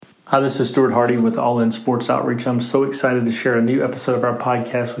Hi, this is Stuart Hardy with All In Sports Outreach. I'm so excited to share a new episode of our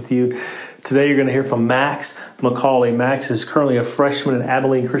podcast with you. Today you're going to hear from Max McCauley. Max is currently a freshman at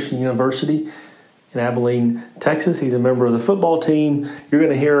Abilene Christian University in Abilene, Texas. He's a member of the football team. You're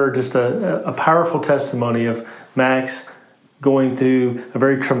going to hear just a powerful testimony of Max going through a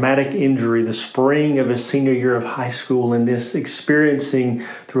very traumatic injury the spring of his senior year of high school, and this experiencing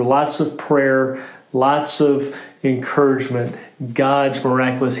through lots of prayer, lots of encouragement, God's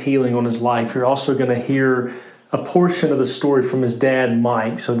miraculous healing on his life. You're also going to hear a portion of the story from his dad,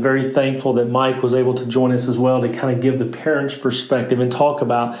 Mike. So I'm very thankful that Mike was able to join us as well to kind of give the parents' perspective and talk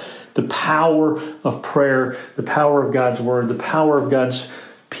about the power of prayer, the power of God's word, the power of God's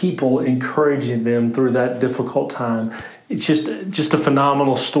people encouraging them through that difficult time. It's just a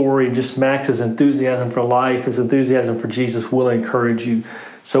phenomenal story. Just Max's enthusiasm for life, his enthusiasm for Jesus will encourage you.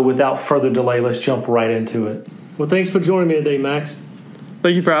 So without further delay, let's jump right into it. Well, thanks for joining me today, Max.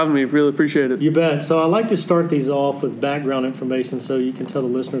 Thank you for having me. Really appreciate it. You bet. So I like to start these off with background information so you can tell the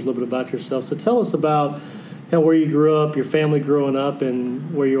listeners a little bit about yourself. So tell us about where you grew up, your family growing up,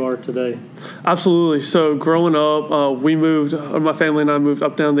 and where you are today. Absolutely. So growing up, my family and I moved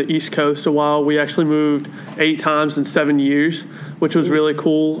up down the East Coast a while. We actually moved 8 times in 7 years, which was really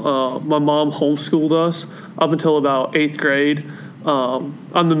cool. My mom homeschooled us up until about 8th grade.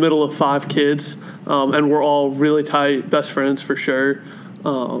 I'm the middle of 5 kids, and we're all really tight, best friends for sure.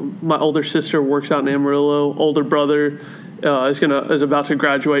 My older sister works out in Amarillo. Older brother is about to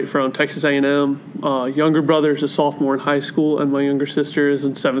graduate from Texas A&M. Younger brother is a sophomore in high school, and my younger sister is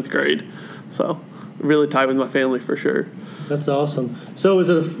in 7th grade. So really tight with my family for sure. That's awesome. So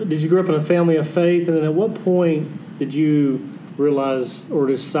did you grow up in a family of faith, and then at what point did you realize or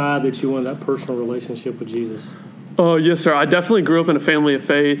decide that you wanted that personal relationship with Jesus? Yes, sir. I definitely grew up in a family of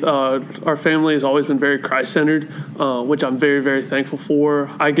faith. Our family has always been very Christ-centered, which I'm very, very thankful for.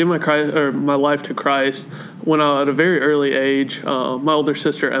 I gave my life to Christ when at a very early age. My older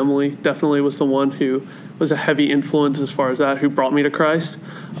sister, Emily, definitely was the one who was a heavy influence as far as that, who brought me to Christ.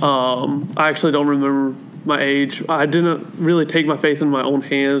 I actually don't remember my age. I didn't really take my faith in my own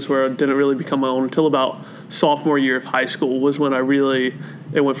hands, where it didn't really become my own until about sophomore year of high school was when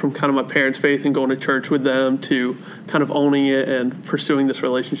it went from kind of my parents' faith and going to church with them to kind of owning it and pursuing this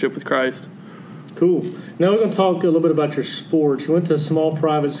relationship with Christ. Cool. Now we're going to talk a little bit about your sports. You went to a small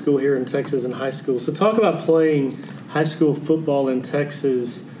private school here in Texas in high school. So talk about playing high school football in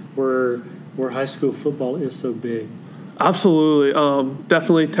Texas where high school football is so big. Absolutely.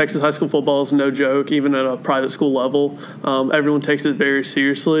 Definitely Texas high school football is no joke, even at a private school level. Everyone takes it very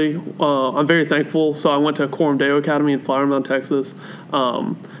seriously. I'm very thankful. So I went to Coram Deo Academy in Flower Mound, Texas.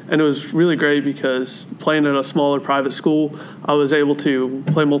 And it was really great because playing at a smaller private school, I was able to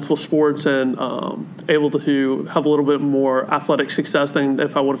play multiple sports and able to have a little bit more athletic success than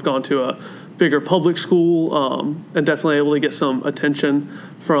if I would have gone to a bigger public school, and definitely able to get some attention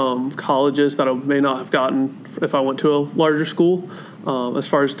from colleges that I may not have gotten if I went to a larger school, as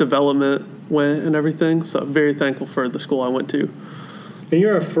far as development went and everything. So I'm very thankful for the school I went to. And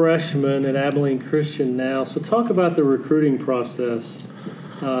you're a freshman at Abilene Christian now, so talk about the recruiting process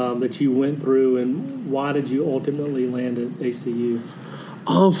that you went through, and why did you ultimately land at ACU?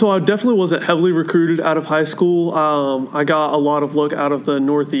 So I definitely wasn't heavily recruited out of high school. I got a lot of look out of the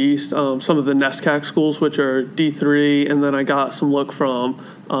Northeast, some of the NESCAC schools, which are D3, and then I got some look from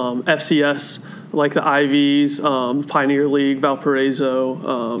FCS, like the Ivies, Pioneer League,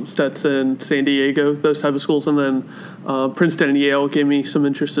 Valparaiso, Stetson, San Diego, those type of schools. And then Princeton and Yale gave me some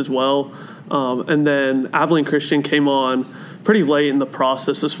interest as well. And then Abilene Christian came on pretty late in the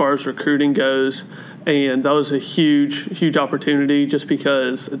process as far as recruiting goes. And that was a huge, huge opportunity just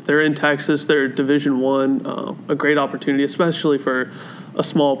because they're in Texas, they're Division I, a great opportunity, especially for a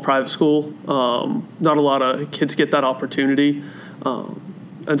small private school. Not a lot of kids get that opportunity.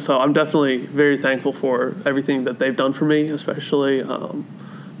 And so I'm definitely very thankful for everything that they've done for me, especially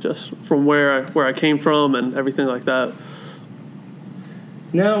just from where I came from and everything like that.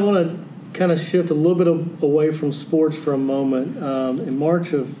 Now I want to kind of shift a little bit away from sports for a moment. In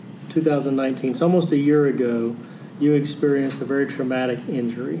March of 2019, so almost a year ago, you experienced a very traumatic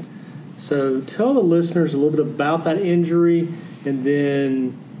injury. So tell the listeners a little bit about that injury and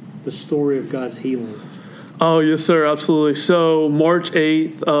then the story of God's healing. Oh, yes, sir, absolutely. So March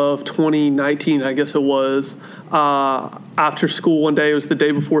 8th of 2019, I guess it was, after school one day, it was the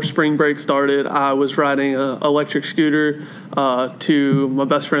day before spring break started, I was riding an electric scooter to my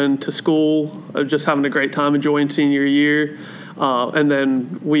best friend to school, just having a great time, enjoying senior year. And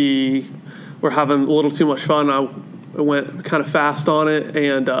then we were having a little too much fun. I went kind of fast on it,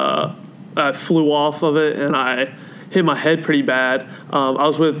 and I flew off of it, and I hit my head pretty bad. I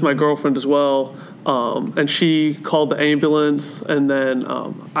was with my girlfriend as well, and she called the ambulance, and then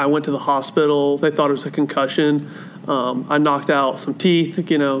I went to the hospital. They thought it was a concussion. I knocked out some teeth,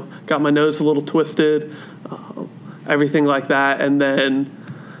 got my nose a little twisted, everything like that. And then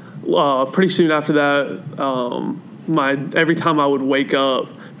pretty soon after that, every time I would wake up,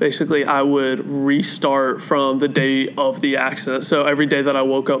 basically I would restart from the day of the accident. So every day that I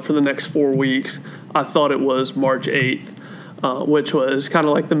woke up for the next 4 weeks, I thought it was March 8th, which was kind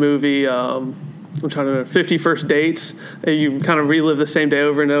of like the movie, I'm trying to remember, 50 First Dates. You kind of relive the same day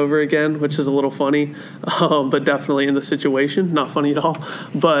over and over again, which is a little funny, but definitely in the situation, not funny at all.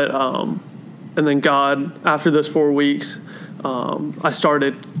 But, and then God, after those 4 weeks, I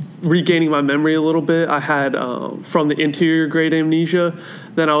started regaining my memory a little bit. I had from the anterior grade amnesia.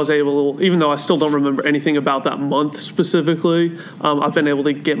 Then I was able, even though I still don't remember anything about that month specifically, I've been able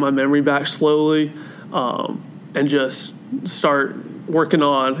to get my memory back slowly and just start working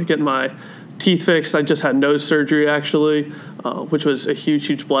on getting my teeth fixed. I just had nose surgery actually, which was a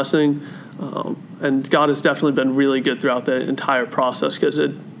huge blessing. And God has definitely been really good throughout the entire process, because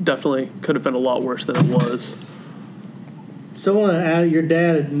it definitely could have been a lot worse than it was. So I want to add, your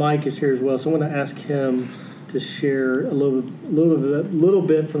dad, Mike, is here as well. So I want to ask him to share a little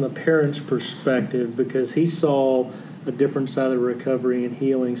bit from the parent's perspective, because he saw a different side of recovery and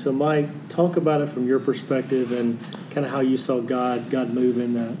healing. So Mike, talk about it from your perspective and kind of how you saw God move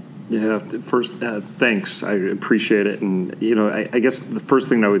in that. Yeah, first, thanks. I appreciate it. And, I guess the first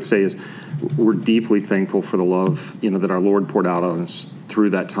thing I would say is we're deeply thankful for the love, that our Lord poured out on us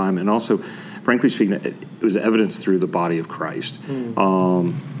through that time. And also, frankly speaking, it was evidenced through the body of Christ.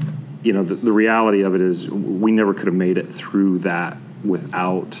 The reality of it is we never could have made it through that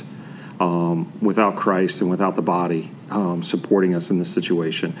without Christ and without the body supporting us in this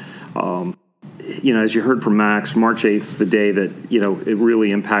situation. As you heard from Max, March 8th is the day that, it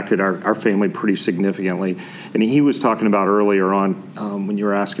really impacted our family pretty significantly. And he was talking about earlier on when you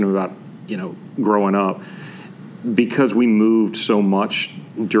were asking him about, growing up, because we moved so much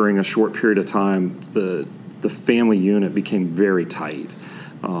during a short period of time, the family unit became very tight.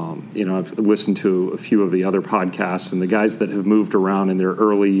 I've listened to a few of the other podcasts, and the guys that have moved around in their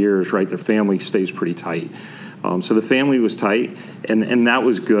early years, right, their family stays pretty tight. So the family was tight, and that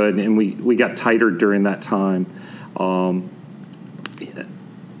was good, and we got tighter during that time. I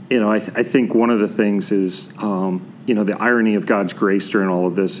think one of the things is, the irony of God's grace during all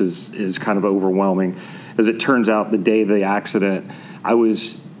of this is kind of overwhelming. As it turns out, the day of the accident, I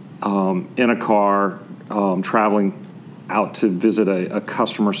was in a car traveling out to visit a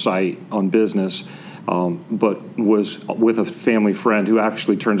customer site on business, but was with a family friend who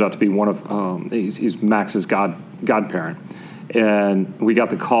actually turns out to be one of he's Max's godparent. And we got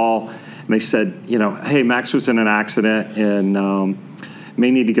the call, and they said, hey, Max was in an accident and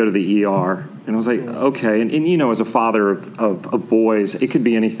may need to go to the ER. And I was like, okay. And as a father of boys, it could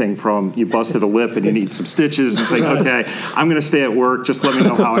be anything from you busted a lip and you need some stitches. And it's like, okay, I'm going to stay at work. Just let me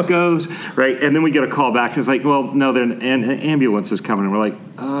know how it goes, right? And then we get a call back. And it's like, well, no, an ambulance is coming. And we're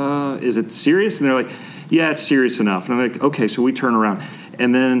like, is it serious? And they're like, yeah, it's serious enough. And I'm like, okay. So we turn around.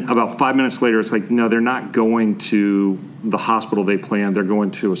 And then about 5 minutes later, it's like, no, they're not going to the hospital they planned. They're going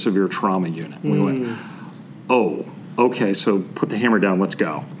to a severe trauma unit. And we went, oh, okay, so put the hammer down, let's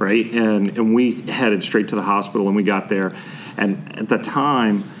go, right? And we headed straight to the hospital, and we got there. And at the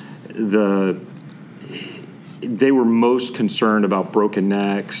time, they were most concerned about broken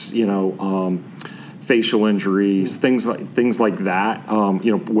necks, facial injuries, things like that.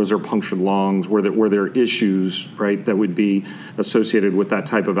 Was there punctured lungs? Were there issues, right, that would be associated with that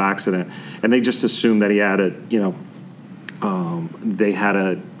type of accident? And they just assumed that he had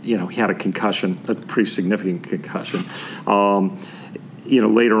he had a concussion, a pretty significant concussion.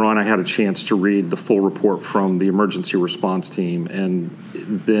 Later on, I had a chance to read the full report from the emergency response team, and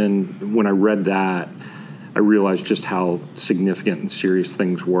then when I read that, I realized just how significant and serious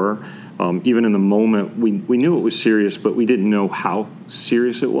things were. Even in the moment, we knew it was serious, but we didn't know how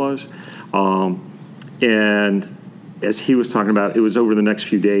serious it was. And as he was talking about, it was over the next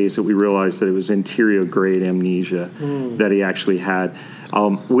few days that we realized that it was anterior grade amnesia that he actually had,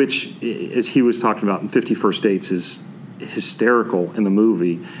 which, as he was talking about in 50 First Dates, is hysterical in the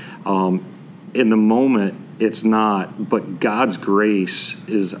movie. In the moment, it's not, but God's grace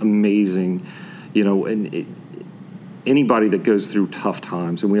is amazing, and anybody that goes through tough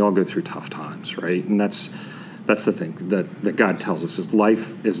times, and we all go through tough times, right? And that's the thing that God tells us, is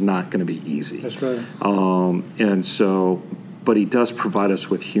life is not going to be easy. That's right. And so, but he does provide us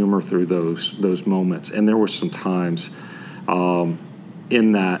with humor through those moments. And there were some times,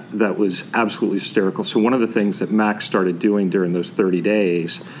 in that was absolutely hysterical. So one of the things that Max started doing during those 30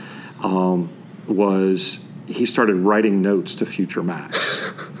 days was he started writing notes to future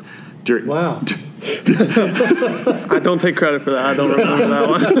Max. Wow. I don't take credit for that. I don't remember that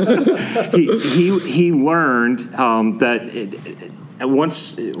one. he learned that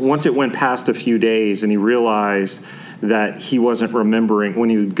once it went past a few days and he realized that he wasn't remembering when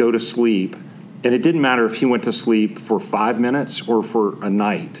he would go to sleep, and it didn't matter if he went to sleep for 5 minutes or for a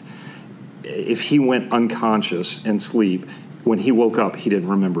night. If he went unconscious and sleep, when he woke up, he didn't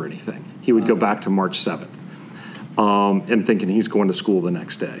remember anything. He would go back to March 7th and thinking he's going to school the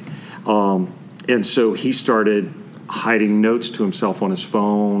next day. And so he started hiding notes to himself on his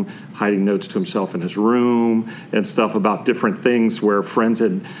phone, hiding notes to himself in his room and stuff about different things where friends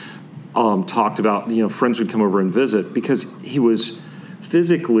had talked about, friends would come over and visit because he was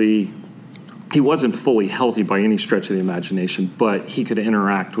physically, he wasn't fully healthy by any stretch of the imagination, but he could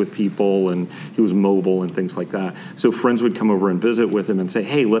interact with people and he was mobile and things like that. So friends would come over and visit with him and say,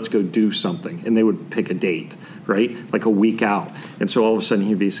 hey, let's go do something. And they would pick a date, right? Like a week out. And so all of a sudden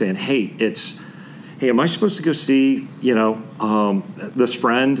he'd be saying, hey, am I supposed to go see, this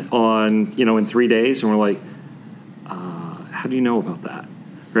friend in 3 days? And we're like, how do you know about that?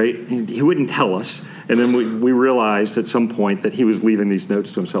 Right? He wouldn't tell us. And then we realized at some point that he was leaving these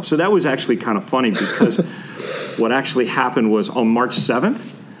notes to himself. So that was actually kind of funny because what actually happened was on March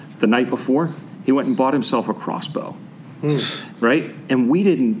 7th, the night before, he went and bought himself a crossbow. Right? And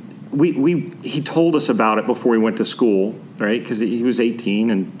he told us about it before he went to school, right? Because he was 18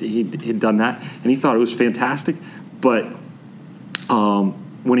 and he'd done that. And he thought it was fantastic. But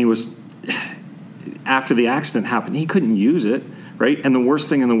when he was, after the accident happened, he couldn't use it. Right? And the worst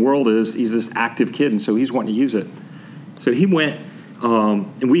thing in the world is he's this active kid, and so he's wanting to use it. So he went,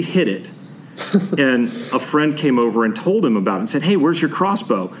 and we hid it. And a friend came over and told him about it and said, hey, where's your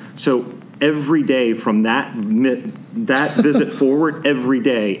crossbow? So every day from that visit forward, every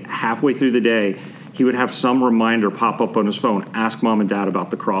day, halfway through the day, he would have some reminder pop up on his phone, ask mom and dad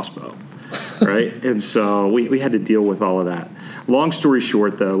about the crossbow. Right? And so we had to deal with all of that. Long story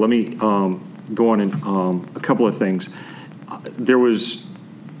short, though, let me go on and a couple of things. There was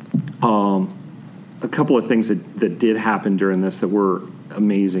a couple of things that did happen during this that were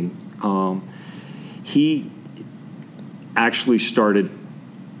amazing. He actually started,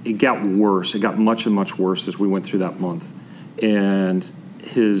 it got worse. It got much and much worse as we went through that month. And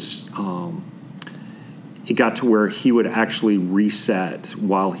it got to where he would actually reset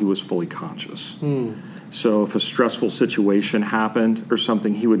while he was fully conscious. So if a stressful situation happened or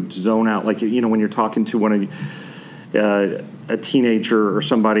something, he would zone out. Like, when you're talking to one of a teenager or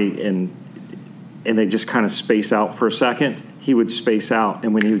somebody and they just kind of space out for a second, he would space out.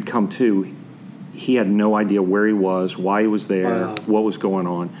 And when he would come to, he had no idea where he was, why he was there, what was going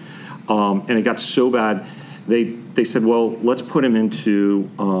on. And it got so bad, they said, well, let's put him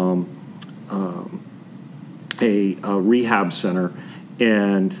into a rehab center,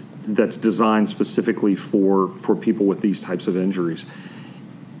 and that's designed specifically for people with these types of injuries.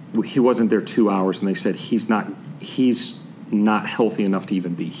 He wasn't there 2 hours, and they said he's not healthy enough to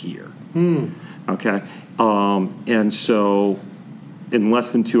even be here. Okay, and so in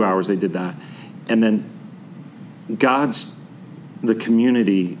less than 2 hours they did that, and then the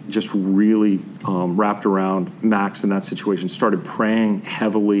community just really wrapped around Max in that situation, started praying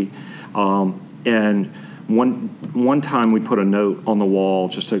heavily, and one time we put a note on the wall,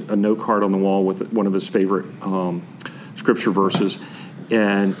 just a note card on the wall with one of his favorite scripture verses,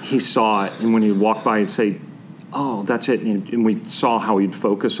 and he saw it, and when he walked by, he'd say, oh, that's it, and we saw how he'd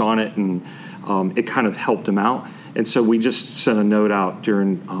focus on it, and it kind of helped him out. And so we just sent a note out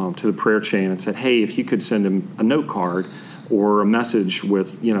during to the prayer chain and said, hey, if you could send him a note card or a message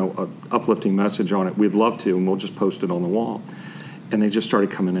with, an uplifting message on it, we'd love to, and we'll just post it on the wall. And they just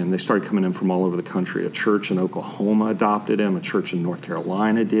started coming in. They started coming in from all over the country. A church in Oklahoma adopted him. A church in North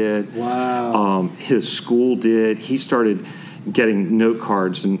Carolina did. Wow. His school did. He started getting note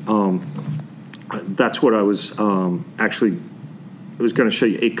cards, and that's what I was actually going to show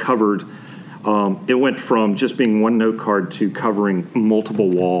you. It covered. It went from just being one note card to covering multiple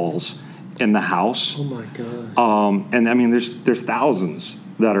walls in the house. Oh my God. And I mean, there's thousands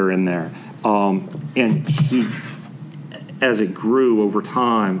that are in there. And he, as it grew over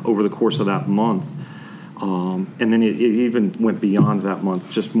time, over the course of that month, and then it even went beyond that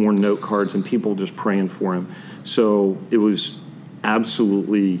month, just more note cards and people just praying for him. So it was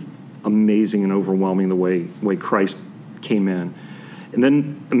absolutely amazing and overwhelming the way Christ came in. And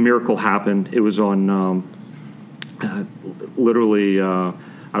then a miracle happened. It was on literally.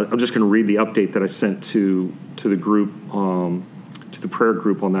 I'm just going to read the update that I sent to the group to the prayer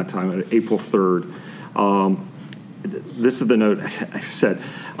group on that time, April 3rd. This is the note I said.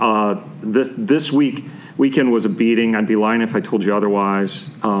 This weekend was a beating. I'd be lying if I told you otherwise.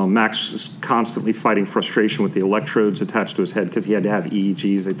 Max was constantly fighting frustration with the electrodes attached to his head because he had to have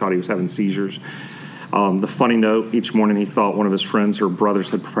EEGs. They thought he was having seizures. The funny note, each morning he thought one of his friends or brothers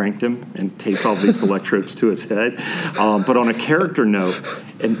had pranked him and taped all these electrodes to his head. But on a character note,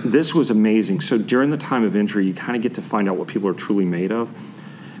 and this was amazing. So during the time of injury, you kind of get to find out what people are truly made of.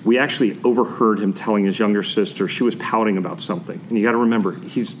 We actually overheard him telling his younger sister, she was pouting about something. And you got to remember,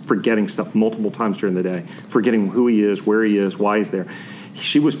 he's forgetting stuff multiple times during the day, forgetting who he is, where he is, why he's there.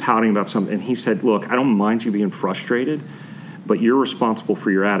 She was pouting about something, and he said, look, I don't mind you being frustrated, but you're responsible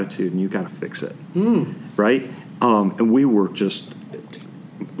for your attitude, and you got to fix it, right? And we were just,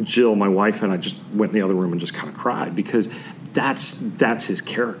 Jill, my wife, and I just went in the other room and just kind of cried because that's his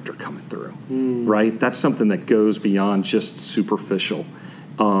character coming through, right? That's something that goes beyond just superficial.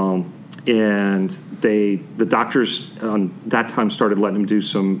 And the doctors that time started letting him do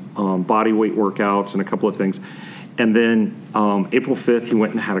some body weight workouts and a couple of things. And then April 5th, he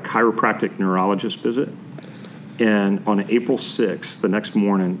went and had a chiropractic neurologist visit. And on April 6th, the next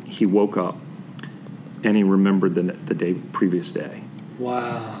morning, he woke up and he remembered the previous day.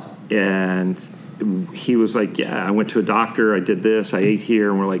 Wow. And he was like, yeah, I went to a doctor, I did this, I ate here.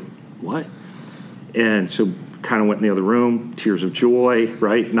 And we're like, what? And so kind of went in the other room, tears of joy,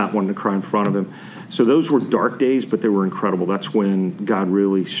 right? Not wanting to cry in front of him. So those were dark days, but they were incredible. That's when God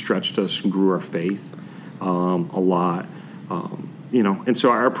really stretched us and grew our faith a lot. And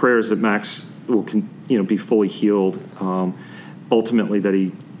so our prayer is that Max will be fully healed, ultimately that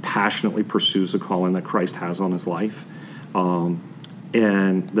he passionately pursues the calling that Christ has on his life,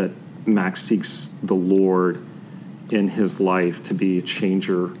 and that Max seeks the Lord in his life to be a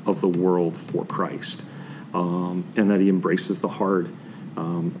changer of the world for Christ, and that he embraces the hard,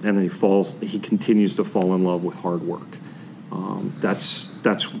 and that he continues to fall in love with hard work.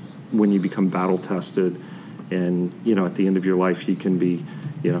 That's when you become battle tested, and at the end of your life you can be,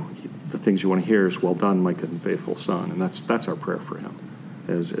 the things you want to hear is, well done, my good and faithful son. And that's our prayer for him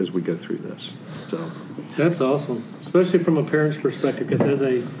as we go through this. So that's awesome, especially from a parent's perspective, because as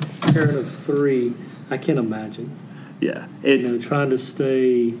a parent of 3, I can't imagine. Yeah, trying to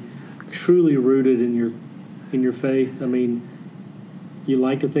stay truly rooted in your faith. I mean, you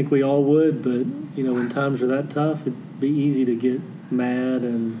like to think we all would, but when times are that tough, it'd be easy to get mad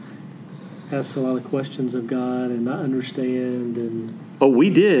and ask a lot of questions of God and not understand. And oh, we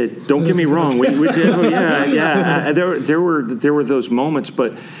did. Don't get me wrong. We did. Oh, yeah. There were those moments,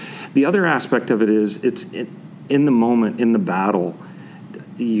 but the other aspect of it is it's in the moment, in the battle.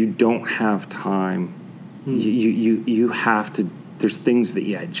 You don't have time. You have to. There's things that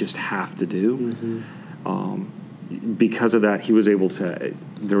you just have to do. Because of that, he was able to.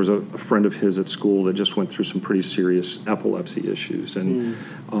 There was a friend of his at school that just went through some pretty serious epilepsy issues, and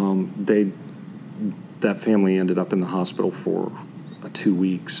that family ended up in the hospital for 2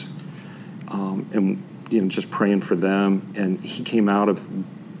 weeks, and just praying for them. And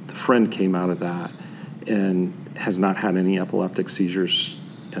the friend came out of that, and has not had any epileptic seizures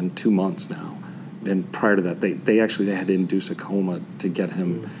in 2 months now. And prior to that, they had to induce a coma to get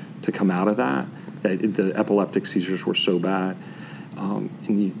him to come out of that. The epileptic seizures were so bad.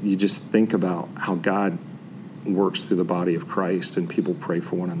 And you just think about how God works through the body of Christ, and people pray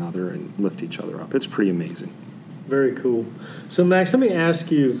for one another and lift each other up. It's pretty amazing. Very cool. So, Max, let me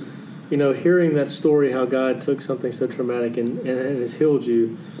ask you, hearing that story, how God took something so traumatic and has healed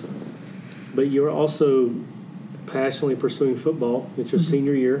you, but you're also passionately pursuing football. It's your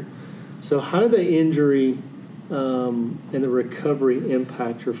senior year. So how did the injury and the recovery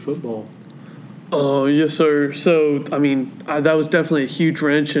impact your football? Oh, yes, sir. So, that was definitely a huge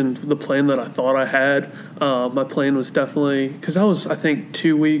wrench in the plan that I thought I had. My plan was definitely, because I was, I think,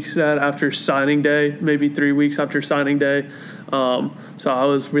 2 weeks after signing day, maybe 3 weeks after signing day. So I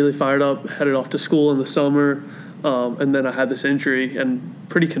was really fired up, headed off to school in the summer, and then I had this injury and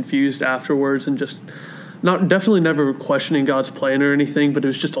pretty confused afterwards, and just definitely never questioning God's plan or anything, but it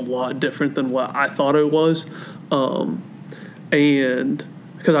was just a lot different than what I thought it was. And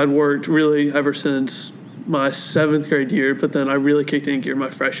because I'd worked really ever since my 7th grade year, but then I really kicked in gear my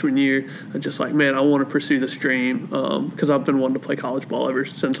freshman year. I'm just like, man, I want to pursue this dream, because I've been wanting to play college ball ever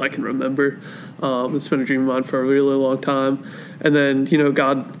since I can remember. It's been a dream of mine for a really long time. And then,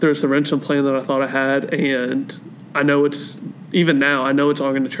 God throws the wrench on the plan that I thought I had, and I know even now, I know it's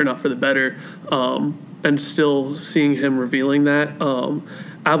all going to turn out for the better, and still seeing him revealing that.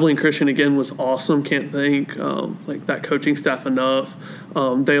 Abilene Christian, again, was awesome. Can't thank that coaching staff enough.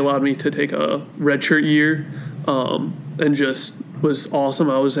 They allowed me to take a redshirt year and just was awesome.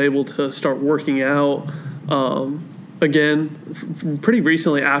 I was able to start working out again pretty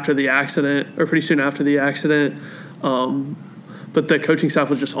recently after the accident, or pretty soon after the accident. But the coaching staff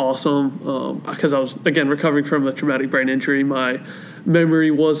was just awesome because I was, again, recovering from a traumatic brain injury. My memory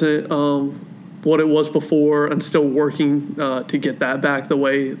wasn't what it was before, and still working to get that back the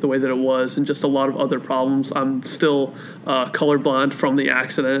way that it was, and just a lot of other problems. I'm still colorblind from the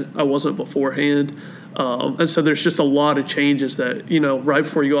accident. I wasn't beforehand. And so there's just a lot of changes that, right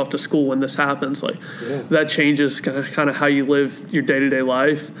before you go off to school when this happens, that changes kind of how you live your day-to-day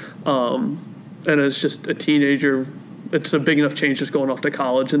life. And as just a teenager, it's a big enough change just going off to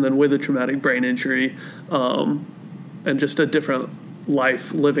college, and then with a traumatic brain injury and just a different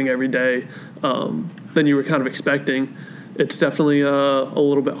life living every day than you were kind of expecting. It's definitely a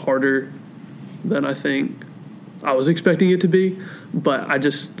little bit harder than I think I was expecting it to be, but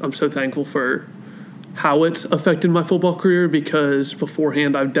I'm so thankful for how it's affected my football career, because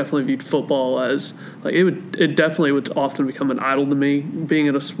beforehand I've definitely viewed football as it definitely would often become an idol to me. Being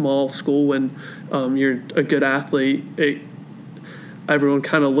at a small school, when you're a good athlete, everyone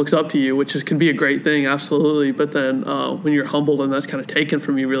kind of looks up to you, which can be a great thing, absolutely. But then when you're humbled and that's kind of taken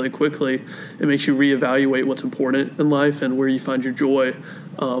from you really quickly, it makes you reevaluate what's important in life and where you find your joy.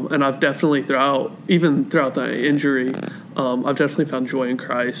 And I've definitely throughout the injury, I've definitely found joy in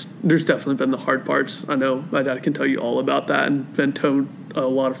Christ. There's definitely been the hard parts. I know my dad can tell you all about that, and been told a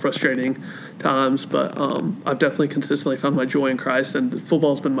lot of frustrating times, but I've definitely consistently found my joy in Christ, and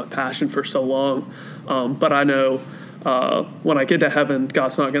football's been my passion for so long. But I know when I get to heaven,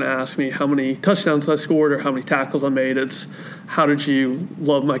 God's not going to ask me how many touchdowns I scored or how many tackles I made. It's how did you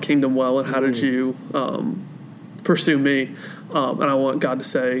love my kingdom well, and how did you pursue me? And I want God to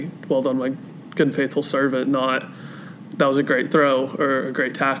say, well done, my good and faithful servant, not that was a great throw or a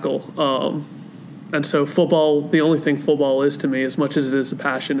great tackle. And so football, the only thing football is to me, as much as it is a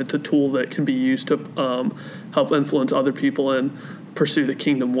passion, it's a tool that can be used to help influence other people and pursue the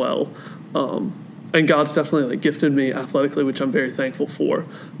kingdom well. And God's definitely gifted me athletically, which I'm very thankful for.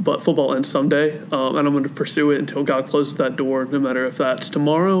 But football ends someday, and I'm going to pursue it until God closes that door, no matter if that's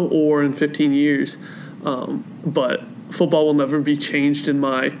tomorrow or in 15 years. But football will never be changed in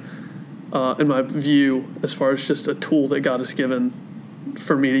my view, as far as just a tool that God has given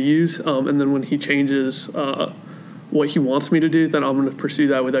for me to use. And then when He changes what He wants me to do, then I'm going to pursue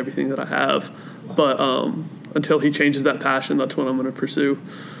that with everything that I have. But until He changes that passion, that's what I'm going to pursue.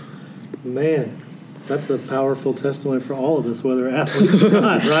 Man, that's a powerful testimony for all of us, whether athletes or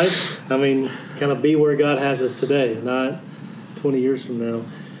not, right? I mean, kind of be where God has us today, not 20 years from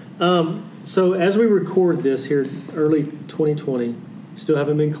now. So as we record this here, early 2020, still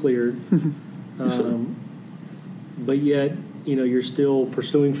haven't been cleared, but yet, you're still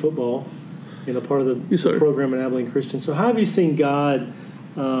pursuing football and a part of the program at Abilene Christian. So how have you seen God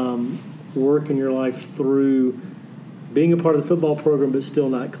work in your life through being a part of the football program but still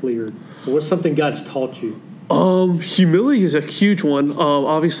not cleared? Or what's something God's taught you? Humility is a huge one.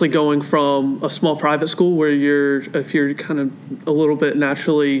 Obviously, going from a small private school where if you're kind of a little bit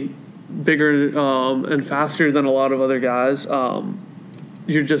naturally bigger and faster than a lot of other guys,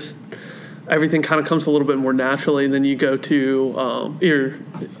 you're just everything kind of comes a little bit more naturally. And then you go to you're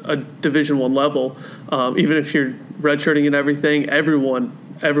a Division I level. Even if you're redshirting and everything,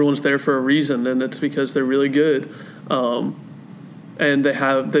 everyone's there for a reason, and it's because they're really good. And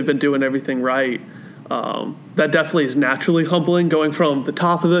they've been doing everything right. That definitely is naturally humbling, going from the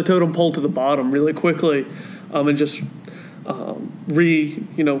top of the totem pole to the bottom really quickly, and just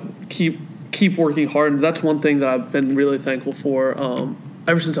keep working hard. And that's one thing that I've been really thankful for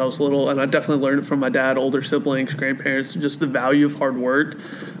ever since I was little, and I definitely learned it from my dad, older siblings, grandparents, just the value of hard work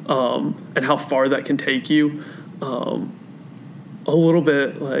and how far that can take you. A little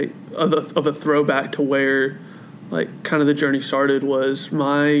bit of a throwback to where kind of the journey started was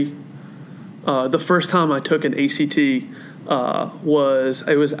the first time I took an ACT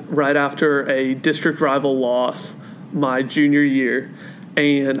was right after a district rival loss my junior year,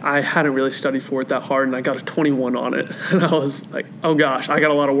 and I hadn't really studied for it that hard, and I got a 21 on it, and I was like, oh gosh, I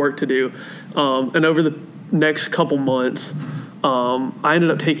got a lot of work to do. And over the next couple months, I ended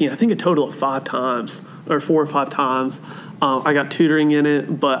up taking, I think, a total of 4 or 5 times. I got tutoring in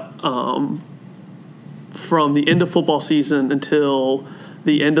it, but from the end of football season until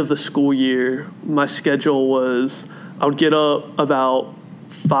the end of the school year, my schedule was I would get up about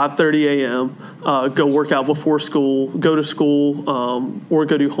 5:30 a.m., go work out before school, go to school or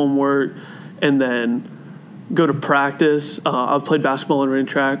go do homework, and then go to practice. I played basketball and ran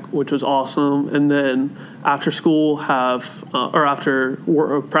track, which was awesome. And then after school, after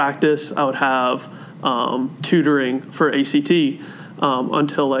practice, I would have tutoring for ACT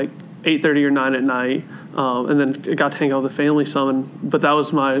until like 8:30 or 9 at night, and then I got to hang out with the family some. But that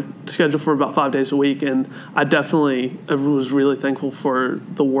was my schedule for about 5 days a week, and I definitely was really thankful for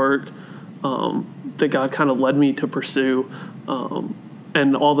the work that God kind of led me to pursue,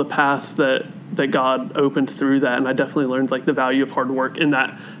 and all the paths that God opened through that. And I definitely learned like the value of hard work in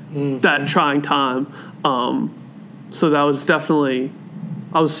that trying time. So that was definitely,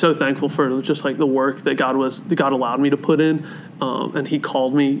 I was so thankful for just like the work that God allowed me to put in, and He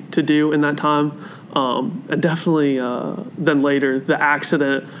called me to do in that time. And definitely then later the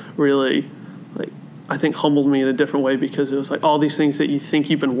accident really, like, I think humbled me in a different way, because it was like all these things that you think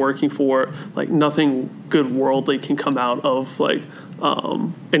you've been working for, like nothing good worldly can come out of like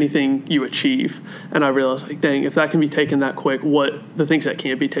anything you achieve. And I realized, like, dang, if that can be taken that quick, what the things that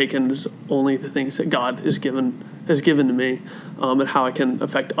can't be taken is only the things that God has given to me, and how I can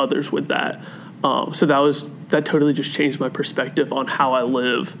affect others with that. So that totally just changed my perspective on how I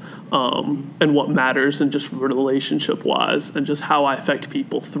live, and what matters, and just relationship wise, and just how I affect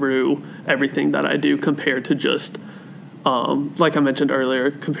people through everything that I do, compared to just, like I mentioned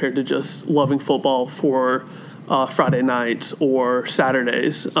earlier, compared to just loving football for Friday nights or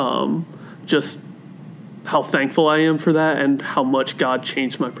Saturdays. Just how thankful I am for that, and how much God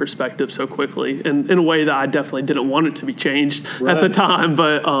changed my perspective so quickly, and in a way that I definitely didn't want it to be changed at the time,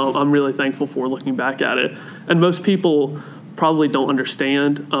 but I'm really thankful for looking back at it. And most people probably don't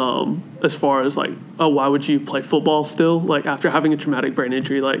understand, as far as like, oh, why would you play football still? Like, after having a traumatic brain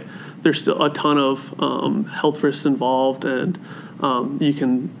injury, like there's still a ton of health risks involved, and you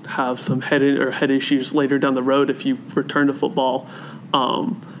can have some head issues later down the road if you return to football.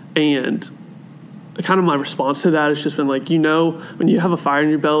 And kind of my response to that has just been like, when you have a fire in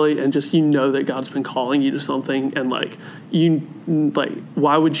your belly, and just that God's been calling you to something, and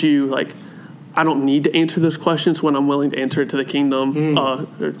why would you, I don't need to answer those questions when I'm willing to answer it to the kingdom,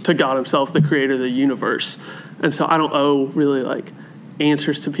 to God Himself, the Creator of the universe. And so I don't owe really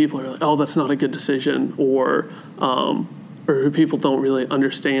answers to people who are like, oh, that's not a good decision, or who people don't really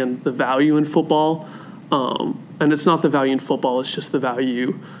understand the value in football. And it's not the value in football; it's just the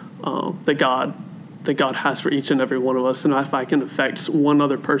value that God has for each and every one of us. And if I can affect one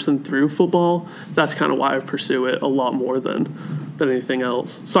other person through football, that's kind of why I pursue it a lot more than anything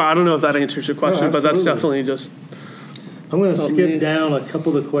else. Sorry, I don't know if that answers your question, but that's definitely just... I'm going to skip down a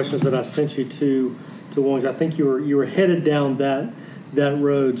couple of the questions that I sent you to ones. I think you were headed down that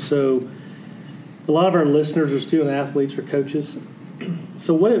road. So a lot of our listeners are student athletes or coaches.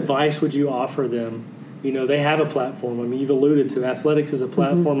 So what advice would you offer them? They have a platform. I mean, you've alluded to athletics as a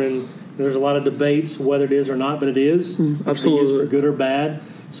platform, and there's a lot of debates whether it is or not, but it is. Absolutely. It's for good or bad.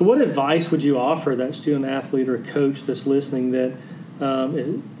 So what advice would you offer that student athlete or coach that's listening that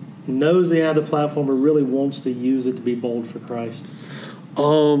knows they have the platform but really wants to use it to be bold for Christ?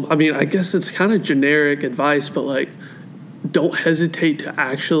 I guess it's kind of generic advice, but don't hesitate to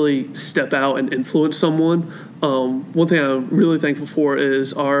actually step out and influence someone. One thing I'm really thankful for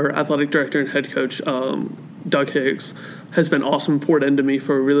is our athletic director and head coach, Doug Hicks, has been awesome, poured into me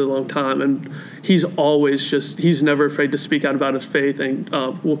for a really long time. And he's always he's never afraid to speak out about his faith, and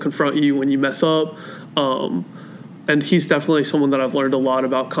will confront you when you mess up. And he's definitely someone that I've learned a lot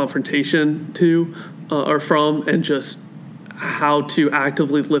about confrontation from, and just how to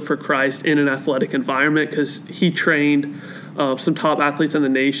actively live for Christ in an athletic environment, because he trained some top athletes in the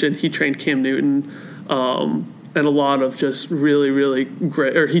nation. He trained Cam Newton, and a lot of just really, really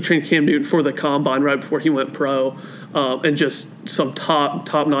great, or he trained Cam Newton for the combine right before he went pro, and just some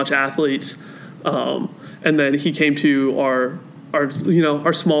top-notch athletes. And then he came to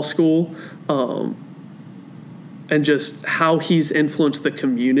our small school, and just how he's influenced the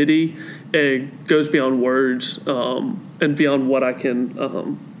community, it goes beyond words, and beyond what I can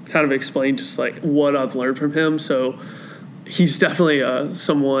kind of explain, just what I've learned from him. So he's definitely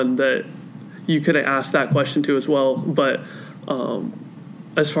someone that you could have asked that question to as well. But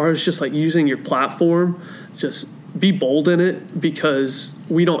as far as just using your platform, just be bold in it, because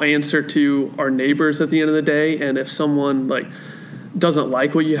we don't answer to our neighbors at the end of the day. And if someone doesn't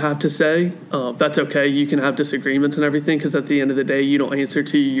like what you have to say, that's okay. You can have disagreements and everything, because at the end of the day, you don't answer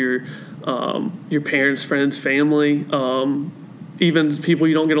to your parents, friends, family, even people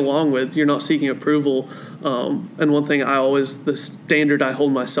you don't get along with. You're not seeking approval. And one thing the standard I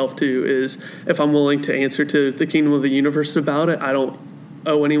hold myself to is, if I'm willing to answer to the kingdom of the universe about it, I don't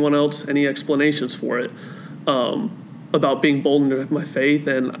owe anyone else any explanations for it, about being bold in my faith.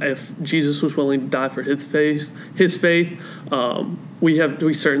 And if Jesus was willing to die for his faith,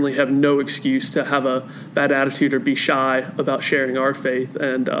 we certainly have no excuse to have a bad attitude or be shy about sharing our faith.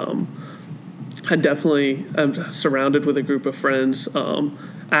 And I definitely am surrounded with a group of friends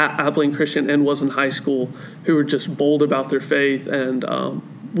at Abilene Christian and was in high school who were just bold about their faith. And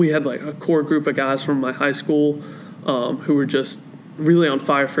we had like a core group of guys from my high school who were just really on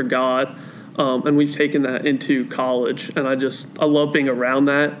fire for God. And we've taken that into college. And I love being around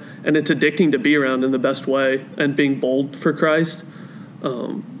that. And it's addicting to be around in the best way and being bold for Christ.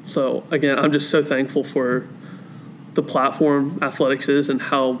 So, again, I'm just so thankful for the platform athletics is and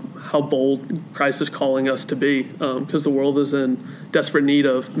how bold Christ is calling us to be, because the world is in desperate need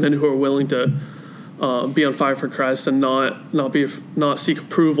of men who are willing to be on fire for Christ and not seek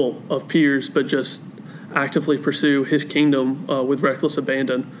approval of peers, but just actively pursue His kingdom with reckless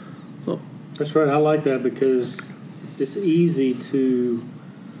abandon. So that's right. I like that because it's easy to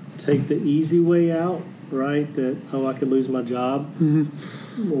take the easy way out, right? That I could lose my job,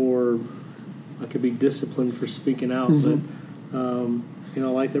 or I could be disciplined for speaking out. But,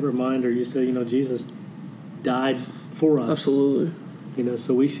 I like that reminder. You said, Jesus died for us. Absolutely.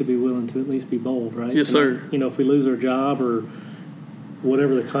 So we should be willing to at least be bold, right? Yes, sir. If we lose our job or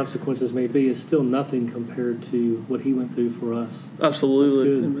whatever the consequences may be, it's still nothing compared to what He went through for us. Absolutely. That's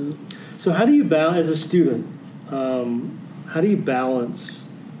good. Amen. So how do you balance, as a student, how do you balance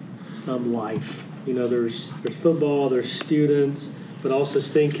life? There's football, there's students, but also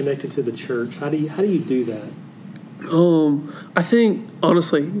staying connected to the church. How do you do that? I think,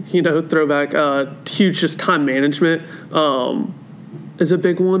 honestly, throwback, huge just time management is a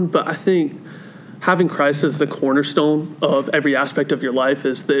big one. But I think having Christ as the cornerstone of every aspect of your life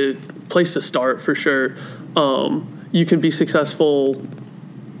is the place to start for sure. You can be successful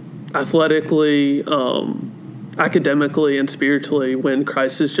athletically, academically, and spiritually when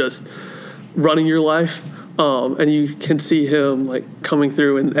Christ is just running your life. And you can see Him coming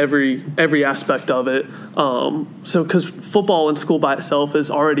through in every aspect of it. So because football in school by itself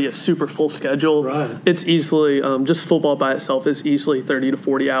is already a super full schedule, right. It's easily just football by itself is easily 30 to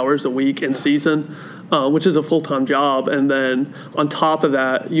 40 hours a week in season, which is a full-time job. And then on top of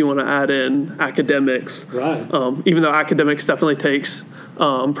that, you want to add in academics. Right. Even though academics definitely takes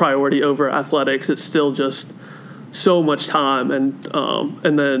priority over athletics, it's still just so much time,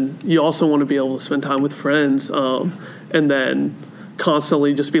 and then you also want to be able to spend time with friends, and then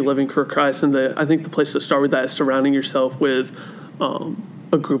constantly just be living for Christ. And I think the place to start with that is surrounding yourself with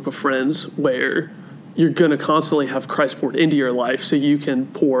a group of friends where you're going to constantly have Christ poured into your life, so you can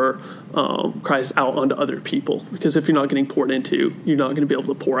pour Christ out onto other people. Because if you're not getting poured into, you're not going to be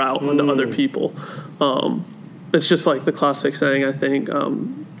able to pour out onto other people. It's just like the classic saying, I think, show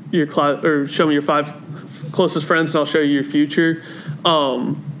me your 5 closest friends and I'll show you your future.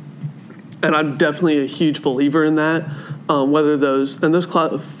 And I'm definitely a huge believer in that. Whether those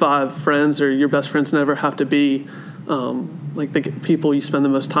 5 friends or your best friends never have to be the people you spend the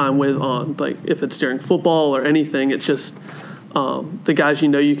most time with on, if it's during football or anything. It's just the guys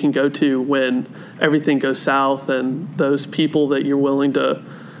you can go to when everything goes south, and those people that you're willing to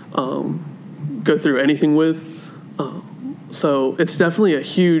go through anything with. So it's definitely a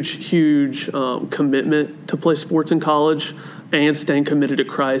huge commitment to play sports in college and staying committed to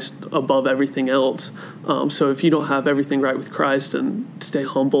Christ above everything else. So if you don't have everything right with Christ and stay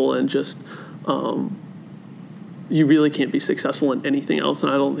humble and just you really can't be successful in anything else.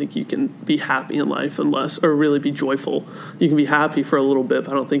 And I don't think you can be happy in life or really be joyful. You can be happy for a little bit,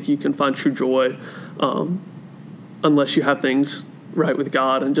 but I don't think you can find true joy unless you have things right with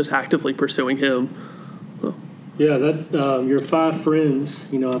God and just actively pursuing Him. Yeah, that your 5 friends,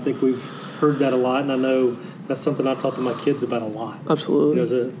 I think we've heard that a lot, and I know that's something I talk to my kids about a lot. Absolutely.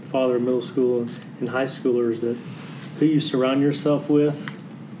 As a father of middle school and high schoolers, that who you surround yourself with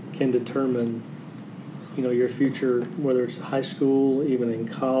can determine, your future, whether it's high school, even in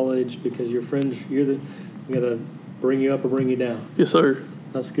college, because your friends, you got to bring you up or bring you down. Yes, sir.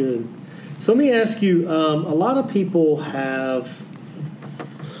 That's good. So let me ask you, a lot of people have,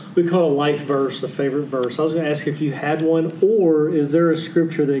 we call a life verse, a favorite verse. I was going to ask if you had one, or is there a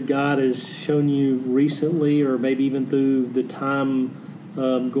scripture that God has shown you recently, or maybe even through the time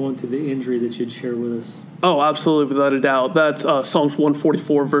going through the injury, that you'd share with us? Oh, absolutely, without a doubt. That's Psalms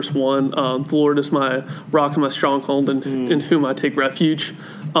 144, verse 1. The Lord is my rock and my stronghold, in whom I take refuge.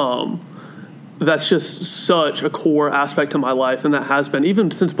 That's just such a core aspect of my life, and that has been,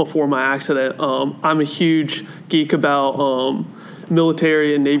 even since before my accident. I'm a huge geek about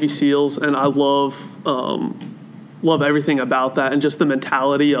military and Navy SEALs, and I love everything about that and just the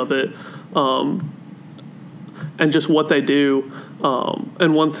mentality of it, and just what they do.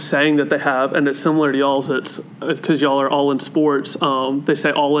 And one saying that they have, and it's similar to y'all's, it's because y'all are all in sports, they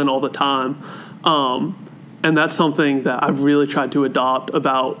say all in all the time. And that's something that I've really tried to adopt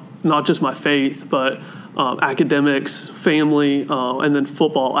about not just my faith, but academics, family, and then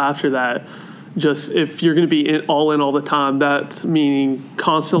football after that. Just if you're going to be all in all the time, that's meaning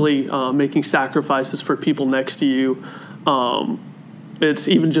constantly making sacrifices for people next to you. It's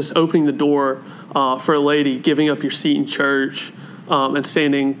even just opening the door for a lady, giving up your seat in church, and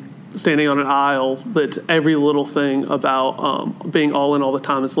standing on an aisle. That's every little thing about being all in all the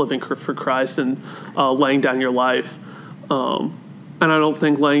time is living for Christ and laying down your life. And I don't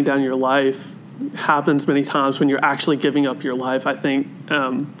think laying down your life happens many times when you're actually giving up your life. I think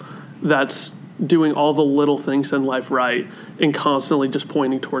that's doing all the little things in life right and constantly just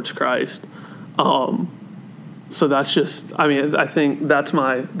pointing towards Christ. So that's just, I think that's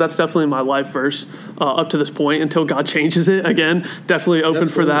definitely my life verse up to this point until God changes it again. Definitely open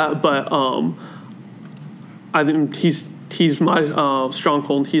for that. But I think he's my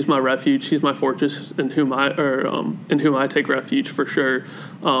stronghold. He's my refuge. He's my fortress in whom I take refuge for sure.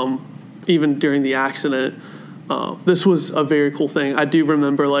 Even during the accident, this was a very cool thing. I do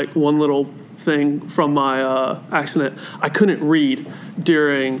remember like one little thing from my accident. I couldn't read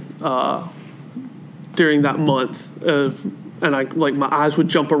during that month and I like my eyes would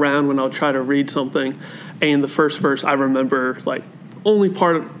jump around when I would try to read something. And the first verse I remember, like only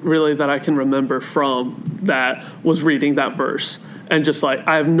part really that I can remember from that was reading that verse. And just like,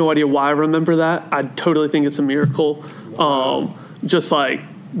 I have no idea why I remember that. I totally think it's a miracle. Just like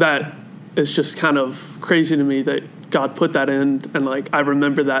that is just kind of crazy to me that God put that in. And like, I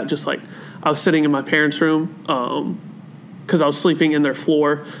remember that just like I was sitting in my parents' room, because I was sleeping in their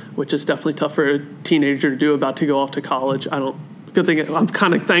floor, which is definitely tough for a teenager to do about to go off to college. Good thing I'm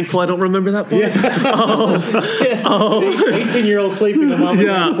kind of thankful I don't remember that part. 18-year-old sleeping on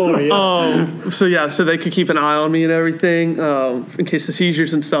the floor. Yeah. So they could keep an eye on me and everything in case of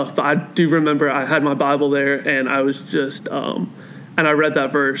seizures and stuff. But I do remember I had my Bible there, and I was just and I read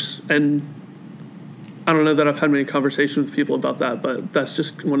that verse. And I don't know that I've had many conversations with people about that, but that's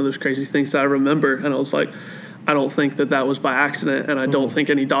just one of those crazy things that I remember. And I was like, I don't think that was by accident, and I don't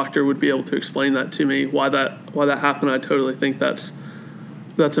think any doctor would be able to explain that to me, why that happened. I totally think that's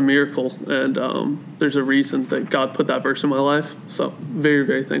a miracle, and there's a reason that God put that verse in my life. So very,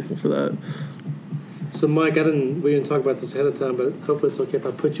 very thankful for that. So Mike, we didn't talk about this ahead of time, but hopefully it's okay if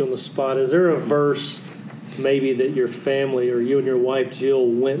I put you on the spot. Is there a verse maybe that your family or you and your wife Jill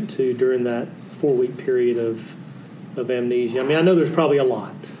went to during that 4-week period of amnesia? I mean, I know there's probably a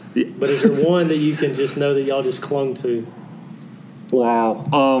lot. But is there one that you can just know that y'all just clung to?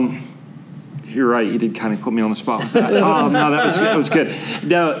 Wow. You're right. You did kind of put me on the spot with that. No, that was good.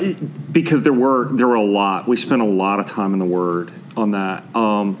 No, because there were a lot. We spent a lot of time in the Word on that.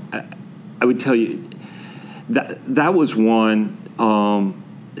 I would tell you that was one.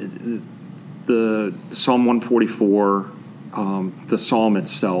 The Psalm 144. The psalm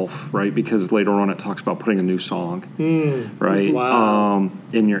itself, right? Because later on it talks about putting a new song, right? Wow.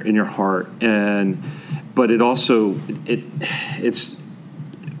 In your heart, but it also it's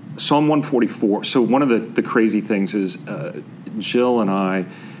Psalm 144. So one of the crazy things is Jill and I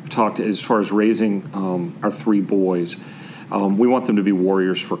have talked as far as raising our 3 boys. We want them to be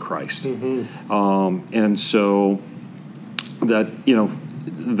warriors for Christ, and so that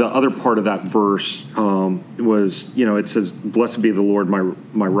the other part of that verse was, it says, "Blessed be the Lord,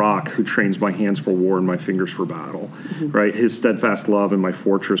 my rock, who trains my hands for war and my fingers for battle," right? His steadfast love and my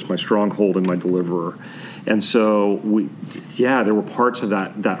fortress, my stronghold and my deliverer. And so there were parts of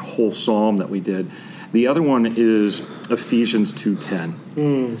that whole psalm that we did. The other one is Ephesians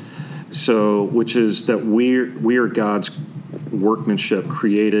 2:10. So, which is that we are God's workmanship,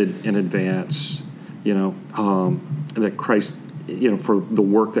 created in advance, that Christ, for the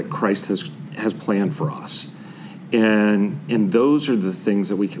work that Christ has planned for us, and those are the things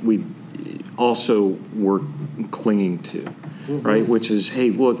that we also were clinging to, right? Which is, hey,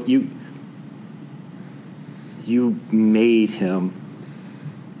 look, you made him.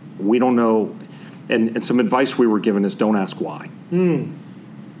 We don't know, and some advice we were given is don't ask why.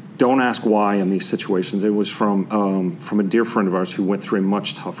 Don't ask why in these situations. It was from a dear friend of ours who went through a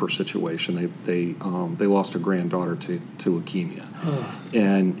much tougher situation. They lost a granddaughter to leukemia,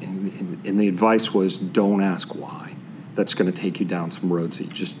 and the advice was don't ask why. That's going to take you down some roads that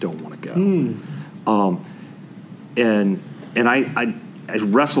you just don't want to go. And I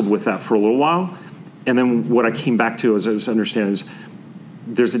wrestled with that for a little while, and then what I came back to as I was understanding is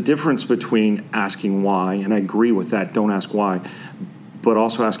there's a difference between asking why, and I agree with that. Don't ask why. But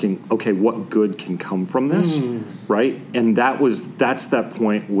also asking, okay, what good can come from this, right? And that's that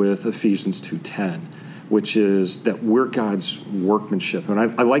point with Ephesians 2:10, which is that we're God's workmanship. And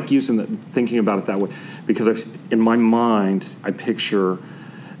I like thinking about it that way because in my mind, I picture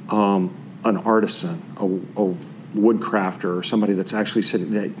an artisan, a woodcrafter, or somebody that's actually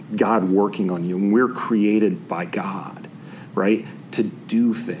sitting, that God working on you. And we're created by God, right, to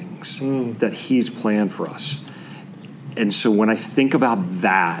do things that He's planned for us. And so when I think about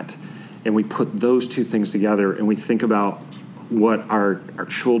that, and we put those two things together, and we think about what our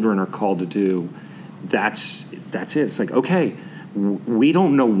children are called to do, that's it. It's like, okay, we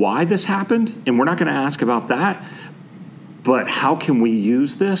don't know why this happened, and we're not going to ask about that, but how can we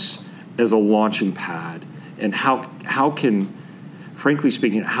use this as a launching pad? And how can, frankly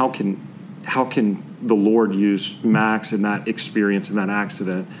speaking, how can the Lord use Max and that experience and that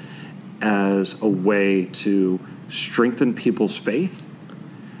accident as a way to strengthen people's faith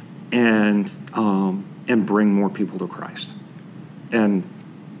and bring more people to Christ? And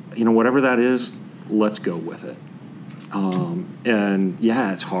whatever that is, let's go with it. And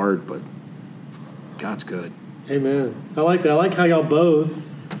yeah, it's hard, but God's good. Amen. I like that. I like how y'all both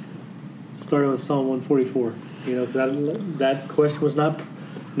started with Psalm 144. That question was not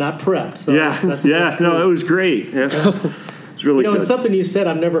prepped. So that's cool. No, it was great. Yeah. It's really good. It's something you said.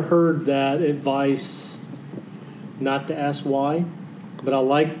 I've never heard that advice not to ask why, but I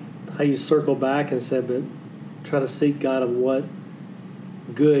like how you circle back and said, but try to seek God of what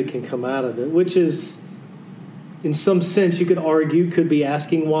good can come out of it, which is, in some sense, you could argue, could be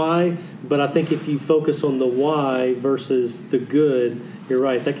asking why, but I think if you focus on the why versus the good, you're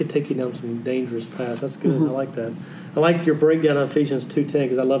right. That could take you down some dangerous paths. That's good. I like that. I like your breakdown of Ephesians 2:10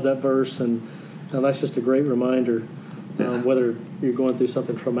 because I love that verse, and that's just a great reminder, whether you're going through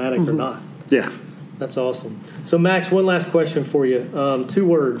something traumatic or not. Yeah. That's awesome. So, Max, one last question for you. 2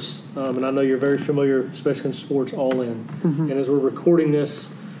 words, and I know you're very familiar, especially in sports, all in. And as we're recording this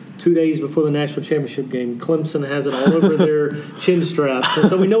 2 days before the national championship game, Clemson has it all over their chin straps. And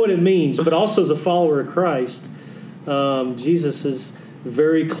so we know what it means, but also as a follower of Christ, Jesus is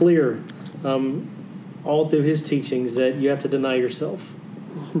very clear all through his teachings that you have to deny yourself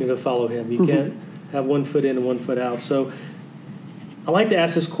to follow him. You can't have one foot in and one foot out. So I like to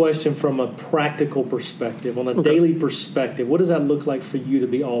ask this question from a practical perspective, on a daily perspective. What does that look like for you to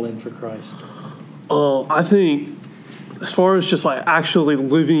be all in for Christ? I think as far as just like actually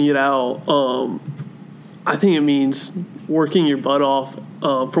living it out, I think it means working your butt off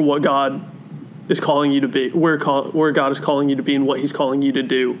for what God is calling you to be, where God is calling you to be and what he's calling you to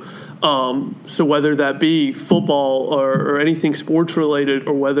do. So whether that be football or anything sports related,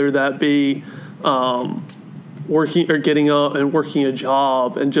 or whether that be working or getting up and working a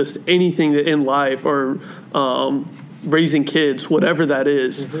job and just anything that in life, or raising kids, whatever that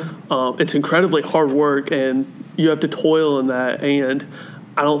is, it's incredibly hard work and you have to toil in that. And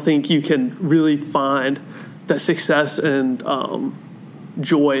I don't think you can really find that success and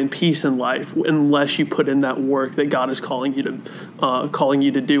joy and peace in life unless you put in that work that God is calling you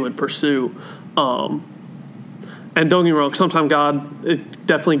to do and pursue. And don't get me wrong, sometimes God, it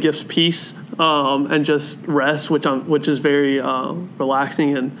definitely gives peace and just rest, which is very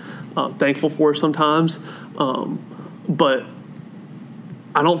relaxing and thankful for sometimes. But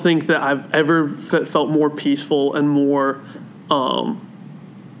I don't think that I've ever felt more peaceful and more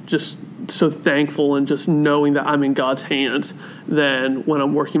just so thankful and just knowing that I'm in God's hands than when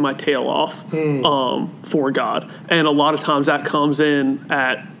I'm working my tail off for God. And a lot of times that comes in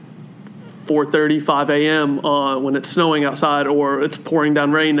at 4:30, 5 a.m. When it's snowing outside or it's pouring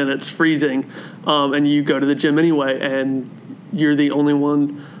down rain and it's freezing, and you go to the gym anyway, and you're the only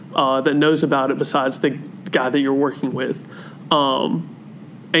one that knows about it besides the guy that you're working with.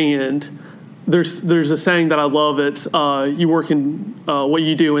 And there's a saying that I love. It's you work in what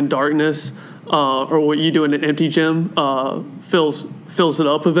you do in darkness, or what you do in an empty gym fills it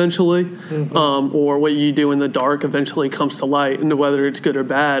up eventually, or what you do in the dark eventually comes to light, and whether it's good or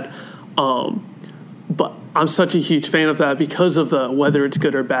bad. But I'm such a huge fan of that because of the whether it's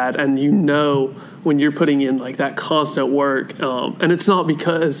good or bad, and when you're putting in like that constant work, and it's not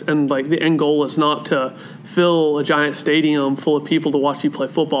because, and like the end goal is not to fill a giant stadium full of people to watch you play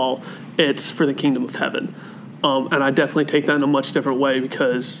football. It's for the kingdom of heaven, and I definitely take that in a much different way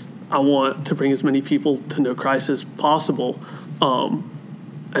because I want to bring as many people to know Christ as possible.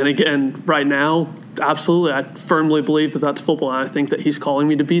 And again, right now, absolutely, I firmly believe that that's football, and I think that he's calling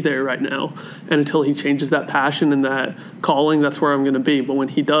me to be there right now. And until he changes that passion and that calling, that's where I'm going to be. But when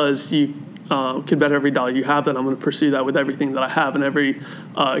he does, you can bet every dollar you have that I'm going to pursue that with everything that I have and every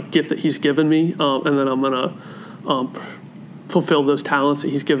gift that he's given me, and then I'm going to fulfill those talents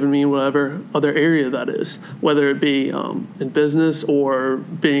that he's given me in whatever other area that is, whether it be in business or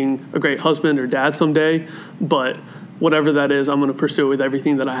being a great husband or dad someday. But whatever that is, I'm going to pursue it with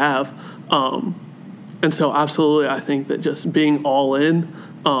everything that I have. And so absolutely, I think that just being all in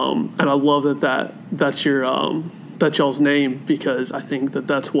And I love that's that's y'all's name, because I think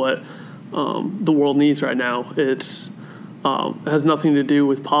that's what the world needs right now. It has nothing to do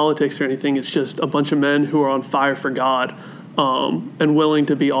with politics or anything. It's just a bunch of men who are on fire for God, and willing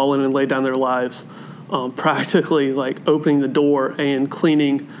to be all in and lay down their lives, practically like opening the door and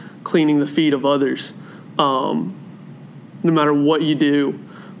cleaning the feet of others. No matter what you do,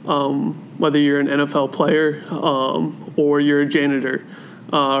 whether you're an NFL player or you're a janitor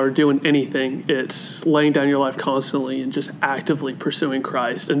or doing anything, it's laying down your life constantly and just actively pursuing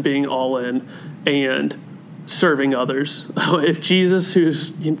Christ and being all in and serving others. If Jesus,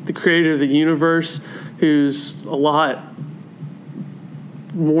 who's the creator of the universe, who's a lot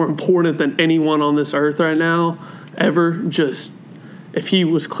more important than anyone on this earth right now ever, if he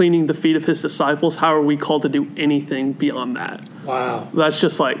was cleaning the feet of his disciples, how are we called to do anything beyond that? Wow. That's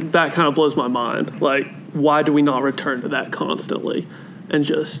just that kind of blows my mind. Like, why do we not return to that constantly and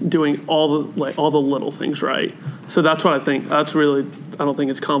just doing all the little things right? So that's what I think. That's really, I don't think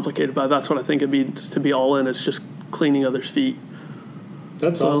it's complicated, but that's what I think it means to be all in. It's just cleaning others' feet.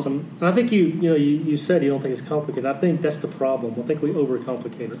 That's awesome. And I think you said you don't think it's complicated. I think that's the problem. I think we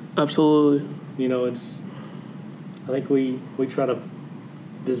overcomplicate it. Absolutely. I think we try to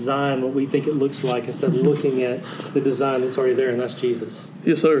design what we think it looks like instead of looking at the design that's already there, and that's Jesus.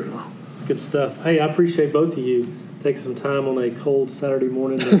 Yes, sir. Good stuff. Hey, I appreciate both of you taking some time on a cold Saturday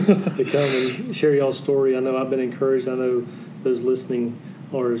morning to come and share y'all's story. I know I've been encouraged. I know those listening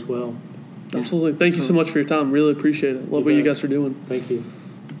are as well. Absolutely. Thank you so much for your time. Really appreciate it. Love what you guys are doing. Thank you.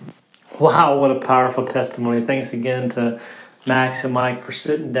 Wow, what a powerful testimony. Thanks again to Max and Mike for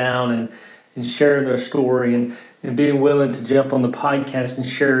sitting down and sharing their story and being willing to jump on the podcast and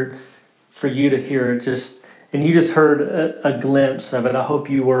share it for you to hear it. And you just heard a glimpse of it. I hope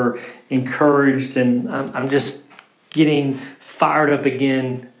you were encouraged, and I'm just getting fired up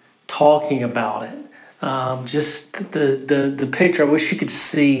again talking about it. Just the picture. I wish you could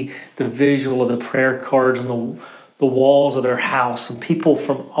see the visual of the prayer cards on the walls of their house, and people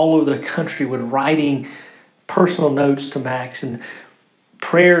from all over the country would writing personal notes to Max and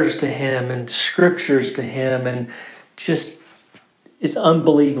prayers to him and scriptures to him, and just it's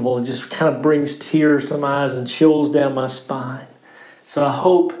unbelievable. It just kind of brings tears to my eyes and chills down my spine. So I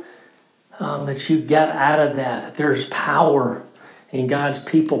hope that you got out of that there's power in God's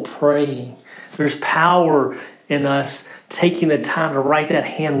people praying. There's power in us taking the time to write that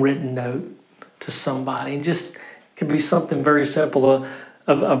handwritten note to somebody. And just it can be something very simple,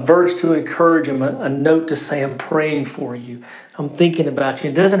 a verse to encourage them, a note to say, I'm praying for you. I'm thinking about you.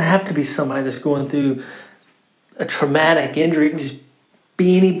 It doesn't have to be somebody that's going through a traumatic injury. It can just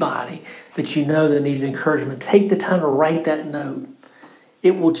be anybody that you know that needs encouragement. Take the time to write that note.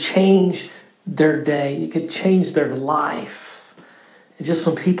 It will change their day. It could change their life. And just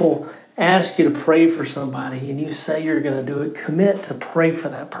when people ask you to pray for somebody and you say you're going to do it, commit to pray for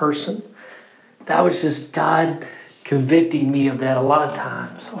that person. That was just God convicting me of that a lot of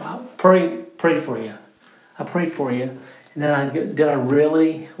times. So I pray for you. I prayed for you. And then did I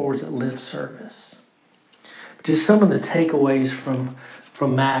really, or was it lip service? Just some of the takeaways from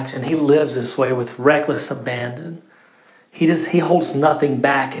Max, and he lives this way with reckless abandon. He holds nothing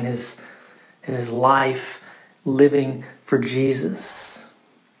back in his life, living for Jesus.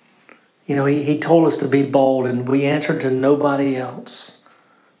 He told us to be bold, and we answered to nobody else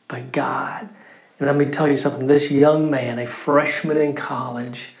but God. And let me tell you something. This young man, a freshman in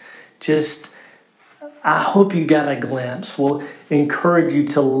college, I hope you got a glimpse. Will encourage you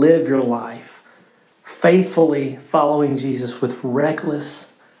to live your life faithfully following Jesus with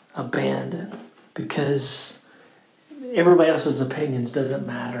reckless abandon, because everybody else's opinions doesn't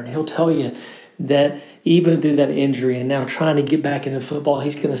matter. And he'll tell you that even through that injury and now trying to get back into football,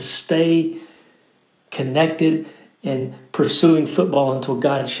 he's going to stay connected and pursuing football until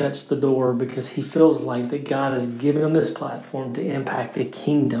God shuts the door, because he feels like that God has given him this platform to impact the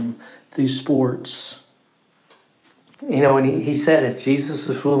kingdom through sports. And he said, if Jesus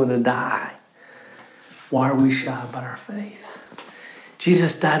is willing to die, why are we shy about our faith?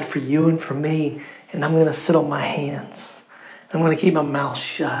 Jesus died for you and for me, and I'm going to sit on my hands. I'm going to keep my mouth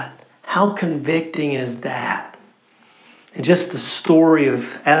shut. How convicting is that? And just the story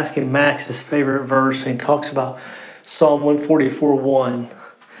of asking Max his favorite verse, and he talks about Psalm 144:1.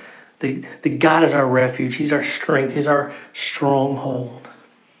 The God is our refuge. He's our strength. He's our stronghold.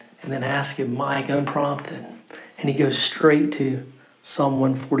 And then asking Mike unprompted. And he goes straight to Psalm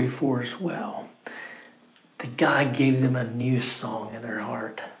 144 as well. That God gave them a new song in their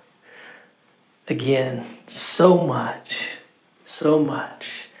heart. Again, so much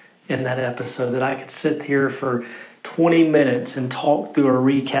in that episode, that I could sit here for 20 minutes and talk through a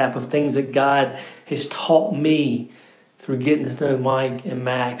recap of things that God has taught me through getting to know Mike and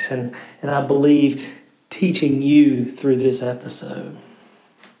Max, and I believe teaching you through this episode.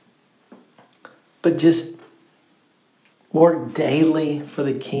 But just work daily for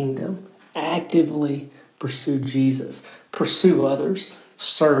the kingdom. Actively pursue Jesus. Pursue others.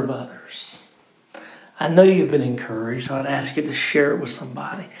 Serve others. I know you've been encouraged. So I'd ask you to share it with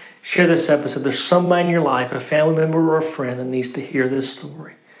somebody. Share this episode. There's somebody in your life, a family member or a friend, that needs to hear this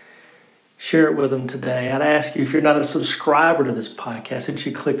story. Share it with them today. I'd ask you, if you're not a subscriber to this podcast, that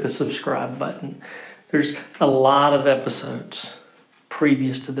you click the subscribe button. There's a lot of episodes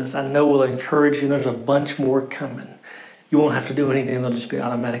previous to this. I know will encourage you. There's a bunch more coming. You won't have to do anything. They'll just be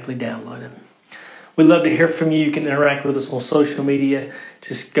automatically downloaded. We'd love to hear from you. You can interact with us on social media.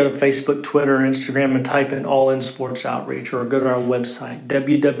 Just go to Facebook, Twitter, Instagram, and type in All In Sports Outreach, or go to our website,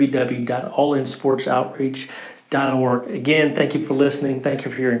 www.allinsportsoutreach.org. Again, thank you for listening. Thank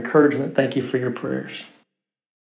you for your encouragement. Thank you for your prayers.